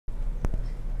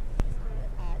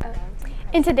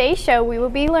In today's show, we will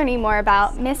be learning more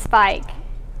about Miss Fike,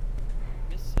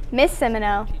 Miss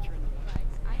Simeneau,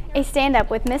 a stand-up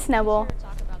with Miss Noble,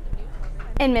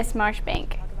 and Miss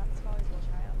Marshbank.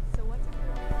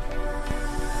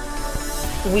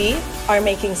 We are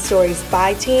making stories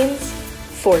by teens,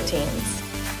 for teens.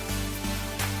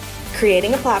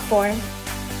 Creating a platform,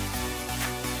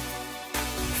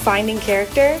 finding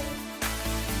character,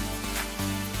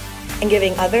 and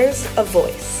giving others a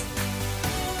voice.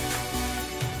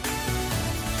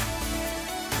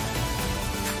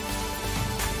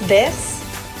 This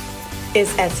is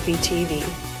SVTV.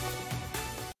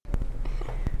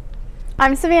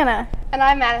 I'm Savanah. And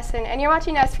I'm Madyson, and you're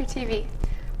watching SVTV.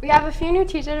 We have a few new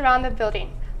teachers around the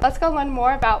building. Let's go learn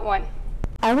more about one.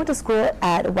 I went to school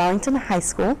at Wellington High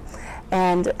School,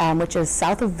 and which is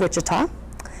south of Wichita,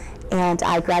 and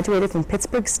I graduated from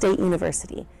Pittsburgh State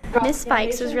University. Miss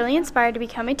Fike was really inspired to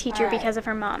become a teacher because of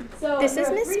her mom. This is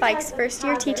Miss Fike's first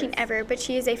year teaching ever, but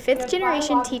she is a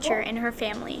fifth-generation teacher in her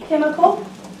family. Chemical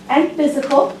and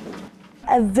physical.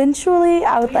 Eventually,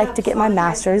 I would like to get my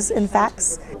master's in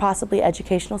FACS, possibly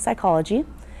educational psychology.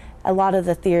 A lot of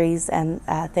the theories and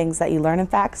things that you learn in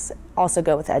FACS also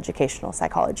go with educational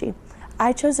psychology.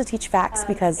 I chose to teach FACS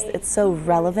because it's so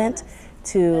relevant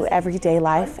to everyday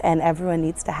life, and everyone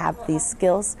needs to have these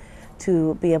skills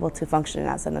to be able to function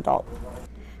as an adult.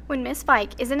 When Miss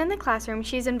Fike isn't in the classroom,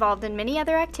 she's involved in many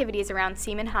other activities around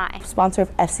Seaman High. Sponsor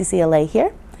of FCCLA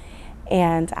here,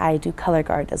 and I do color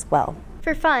guard as well.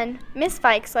 For fun, Miss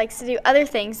Fike likes to do other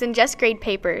things than just grade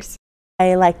papers.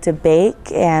 I like to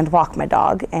bake and walk my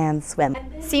dog and swim.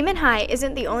 Seaman High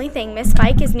isn't the only thing Miss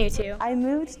Fike is new to. I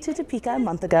moved to Topeka a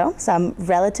month ago, so I'm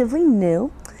relatively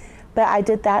new, but I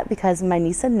did that because of my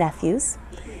niece and nephews,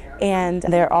 and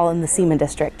they're all in the Seaman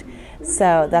district.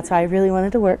 So that's why I really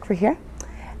wanted to work for here.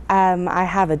 I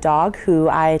have a dog who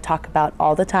I talk about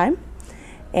all the time,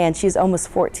 and she's almost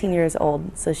 14 years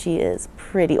old, so she is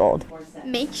pretty old.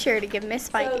 Make sure to give Miss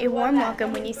Fike a warm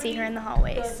welcome when you see her in the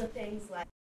hallways.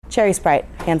 Cherry Sprite,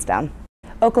 hands down.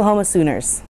 Oklahoma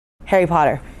Sooners. Harry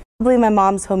Potter. Probably my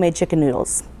mom's homemade chicken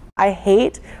noodles. I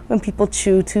hate when people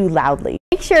chew too loudly.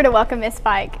 Make sure to welcome Miss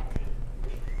Fike.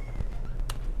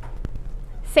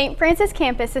 St. Francis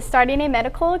campus is starting a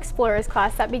Medical Explorers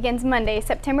class that begins Monday,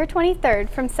 September 23rd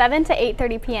from 7 to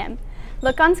 8:30 p.m.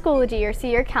 Look on Schoology or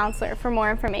see your counselor for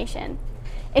more information.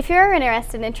 If you are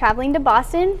interested in traveling to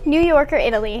Boston, New York, or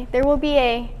Italy, there will be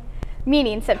a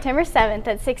meeting September 7th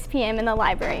at 6 p.m. in the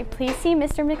library. Please see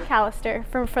Mr. McAllister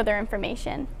for further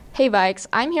information. Hey Vikes,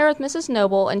 I'm here with Mrs.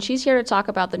 Noble, and she's here to talk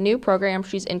about the new program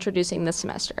she's introducing this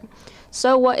semester.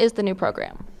 So what is the new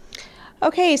program?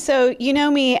 Okay, so you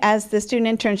know me as the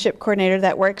student internship coordinator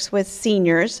that works with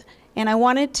seniors, and I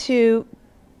wanted to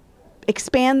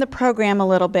expand the program a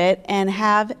little bit and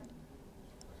have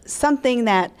something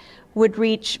that would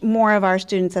reach more of our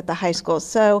students at the high school.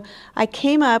 So I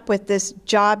came up with this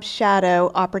job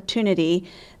shadow opportunity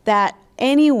that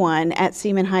anyone at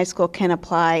Seaman High School can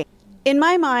apply. In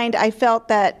my mind, I felt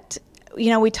that, you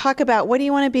know, we talk about what do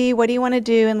you want to be, what do you want to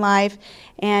do in life,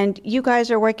 and you guys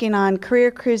are working on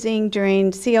career cruising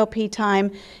during CLP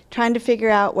time, trying to figure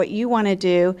out what you want to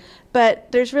do,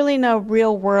 but there's really no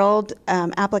real world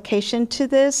application to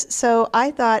this. So I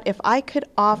thought if I could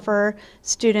offer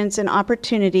students an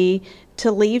opportunity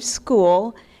to leave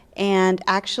school and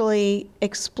actually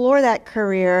explore that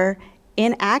career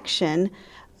in action,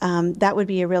 that would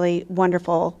be a really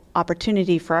wonderful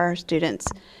opportunity for our students.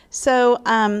 So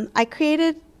I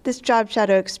created this job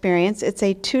shadow experience. It's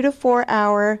a 2 to 4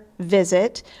 hour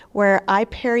visit where I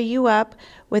pair you up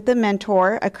with a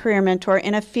mentor, a career mentor,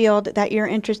 in a field that you're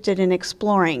interested in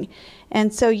exploring.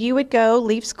 And so you would go,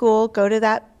 leave school, go to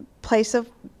that place of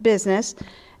business,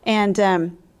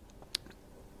 and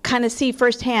kind of see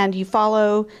firsthand. You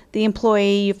follow the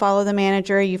employee, you follow the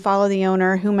manager, you follow the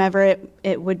owner, whomever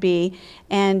it would be,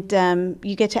 and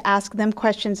you get to ask them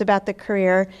questions about the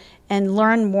career and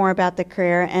learn more about the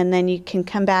career, and then you can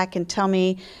come back and tell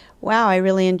me, wow, I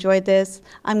really enjoyed this.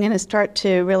 I'm going to start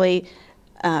to really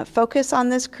focus on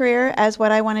this career as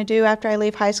what I want to do after I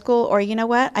leave high school, or you know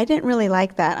what, I didn't really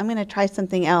like that. I'm going to try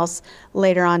something else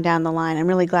later on down the line. I'm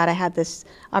really glad I had this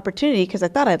opportunity because I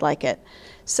thought I'd like it.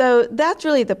 So that's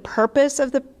really the purpose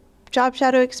of the job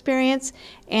shadow experience,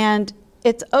 and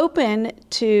it's open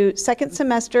to second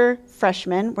semester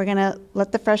freshmen. We're going to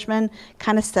let the freshmen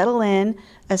kind of settle in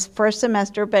as first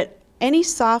semester, but any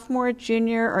sophomore,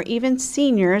 junior, or even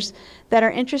seniors that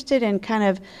are interested in kind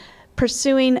of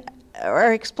pursuing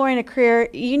or exploring a career,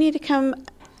 you need to come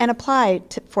and apply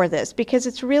for this because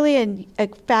it's really a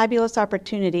fabulous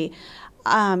opportunity.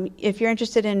 If you're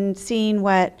interested in seeing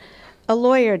what a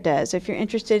lawyer does, if you're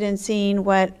interested in seeing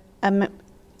what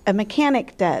a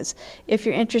mechanic does, if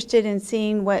you're interested in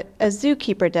seeing what a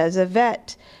zookeeper does, a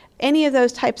vet, any of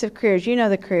those types of careers, you know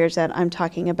the careers that I'm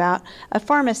talking about, a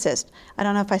pharmacist. I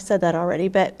don't know if I said that already,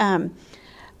 but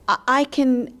I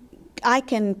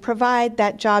can provide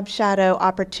that job shadow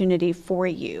opportunity for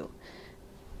you.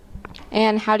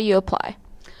 And how do you apply?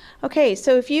 Okay,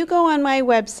 so if you go on my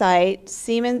website,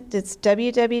 Seaman, it's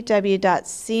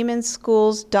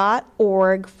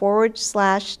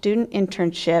www.seamanschools.org/student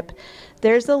internship.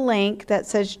 There's a link that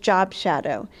says Job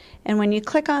Shadow. And when you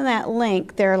click on that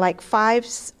link, there are like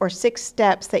 5 or 6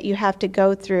 steps that you have to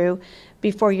go through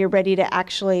before you're ready to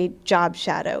actually job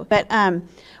shadow. But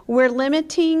we're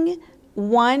limiting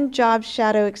 1 job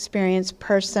shadow experience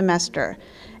per semester.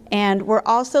 And we're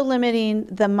also limiting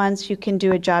the months you can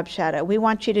do a job shadow. We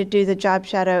want you to do the job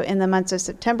shadow in the months of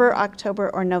September, October,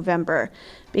 or November,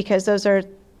 because those are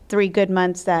 3 good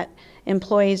months that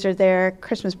employees are there.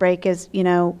 Christmas break is,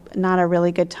 not a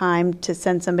really good time to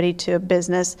send somebody to a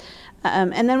business.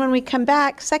 And then when we come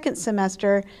back, second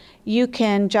semester, you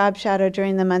can job shadow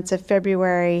during the months of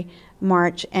February,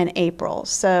 March, and April.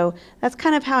 So that's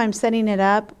kind of how I'm setting it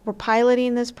up. We're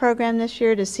piloting this program this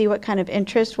year to see what kind of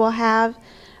interest we'll have.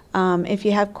 If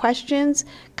you have questions,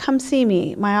 come see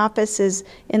me. My office is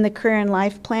in the Career and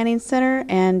Life Planning Center,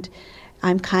 and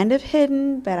I'm kind of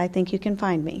hidden, but I think you can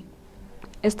find me.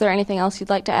 Is there anything else you'd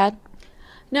like to add?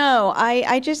 No,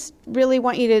 I just really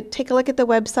want you to take a look at the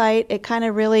website. It kind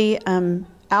of really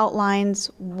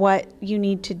outlines what you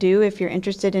need to do if you're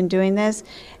interested in doing this.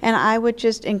 And I would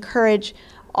just encourage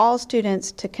all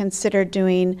students to consider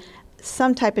doing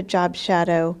some type of job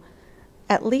shadow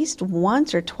at least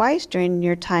once or twice during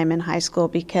your time in high school,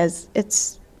 because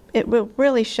it will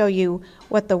really show you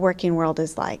what the working world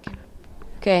is like.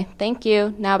 Okay, thank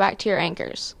you. Now back to your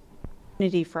anchors.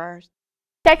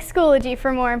 Check Schoology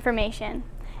for more information.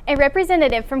 A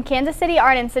representative from Kansas City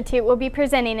Art Institute will be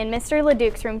presenting in Mr.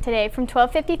 LeDuc's room today from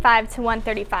 12:55 to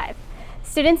 1:35.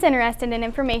 Students interested in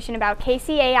information about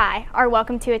KCAI are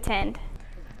welcome to attend.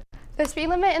 The speed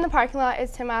limit in the parking lot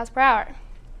is 10 miles per hour.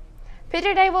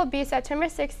 Picture Day will be September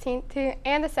 16th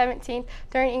and the 17th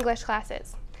during English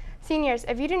classes. Seniors,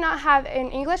 if you do not have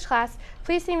an English class,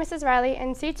 please see Mrs. Riley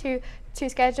in C2 to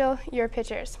schedule your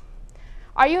pictures.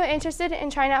 Are you interested in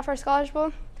trying out for a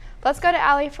scholarship? Let's go to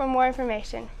Allie for more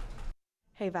information.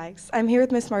 Hey Vikes, I'm here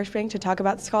with Miss Marshbank to talk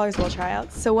about the Scholars Bowl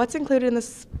tryouts. So what's included in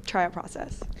this tryout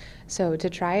process? So to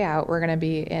try out, we're going to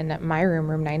be in my room,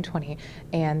 room 920,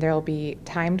 and there will be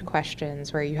timed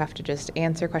questions where you have to just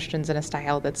answer questions in a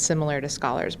style that's similar to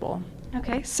Scholars Bowl.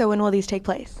 Okay, so when will these take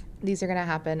place? These are going to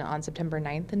happen on September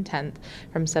 9th and 10th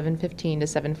from 7:15 to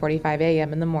 7:45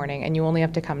 a.m. in the morning, and you only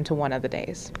have to come to one of the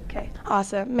days. Okay,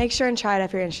 awesome. Make sure and try it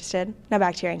if you're interested. Now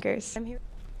back to your anchors. If you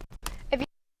have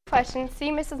questions, see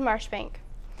Mrs. Marshbank.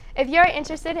 If you are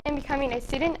interested in becoming a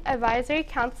student advisory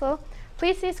council,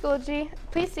 please see Schoology.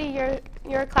 Please see your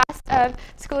class of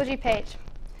Schoology page.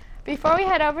 Before we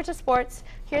head over to sports,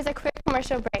 here's a quick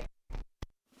commercial break.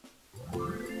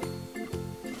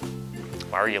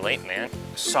 Why are you late, man?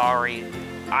 Sorry,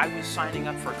 I was signing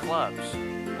up for clubs,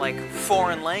 like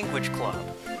Foreign Language Club.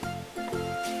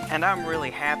 And I'm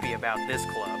really happy about this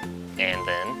club. And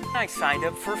then? I signed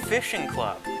up for Fishing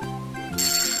Club.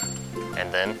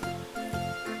 And then?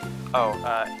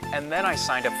 And then I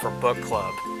signed up for Book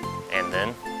Club. And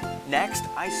then? Next,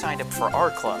 I signed up for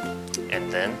Art Club.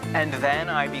 And then? And then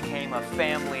I became a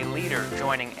family leader,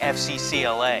 joining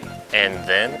FCCLA. And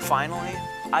then? Finally,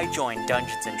 I joined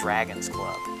Dungeons and Dragons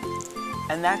Club.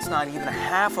 And that's not even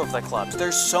half of the clubs.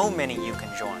 There's so many you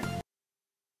can join.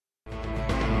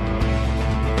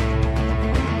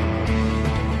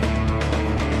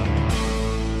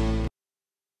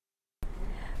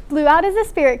 Blue Out is the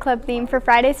Spirit Club theme for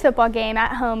Friday's football game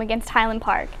at home against Highland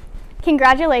Park.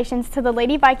 Congratulations to the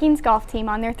Lady Vikings golf team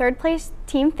on their third place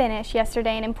team finish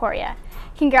yesterday in Emporia.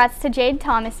 Congrats to Jade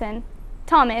Thomas,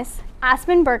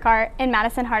 Aspen Burkhart, and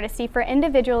Madyson Hardesty for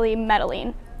individually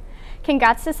medaling.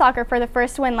 Congrats to soccer for the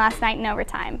first win last night in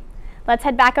overtime. Let's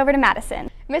head back over to Madyson.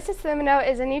 Mrs. Simeneau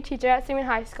is a new teacher at Seaman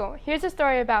High School. Here's a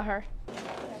story about her.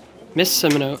 Miss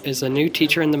Simeneau is a new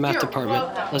teacher in the math department.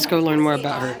 Let's go learn more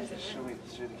about her.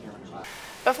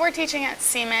 Before teaching at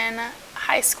Seaman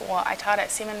High School, I taught at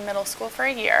Seaman Middle School for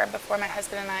a year before my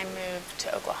husband and I moved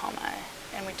to Oklahoma,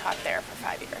 and we taught there for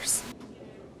 5 years.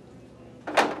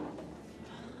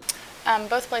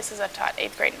 Both places I've taught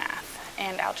 8th grade math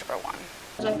and Algebra 1.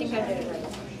 I think I did it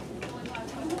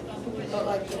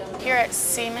right. Here at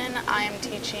Seaman, I am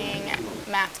teaching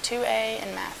Math 2A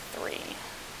and Math 3.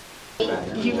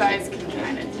 You guys can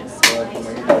kind of just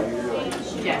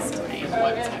guess to me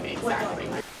what's heavy.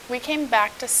 We came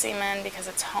back to Seaman because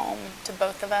it's home to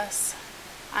both of us.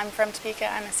 I'm from Topeka,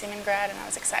 I'm a Seaman grad, and I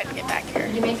was excited to get back here.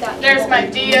 There's my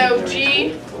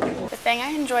DOG. The thing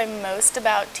I enjoy most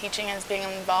about teaching is being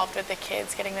involved with the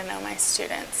kids, getting to know my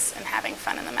students, and having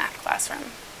fun in the math classroom.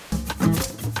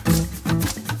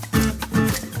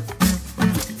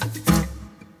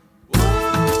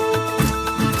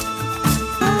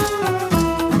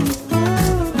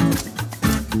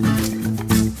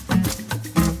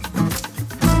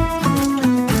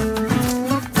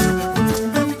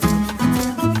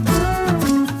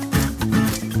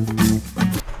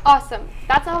 Awesome.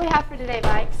 That's all we have for today,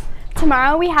 Vikes.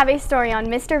 Tomorrow we have a story on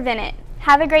Mr. Vinnett.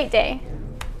 Have a great day.